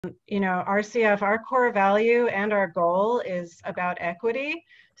RCF, our core value and our goal is about equity.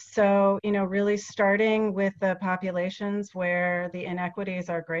 So, really starting with the populations where the inequities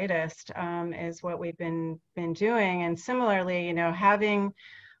are greatest is what we've been doing. And similarly, having,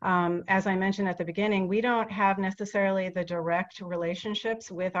 as I mentioned at the beginning, we don't have necessarily the direct relationships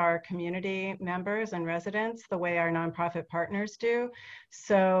with our community members and residents the way our nonprofit partners do.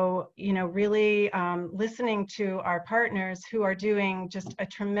 So, really listening to our partners who are doing just a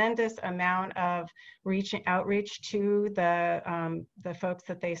tremendous amount of outreach to the folks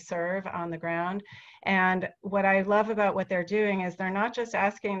that they serve on the ground. And what I love about what they're doing is they're not just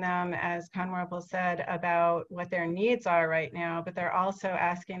asking them, as Kanwarpal said, about what their needs are right now, but they're also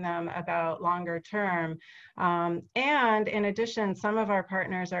asking them about longer term. And in addition, some of our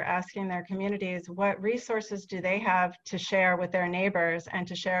partners are asking their communities what resources do they have to share with their neighbors and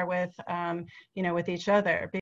to share with, with each other.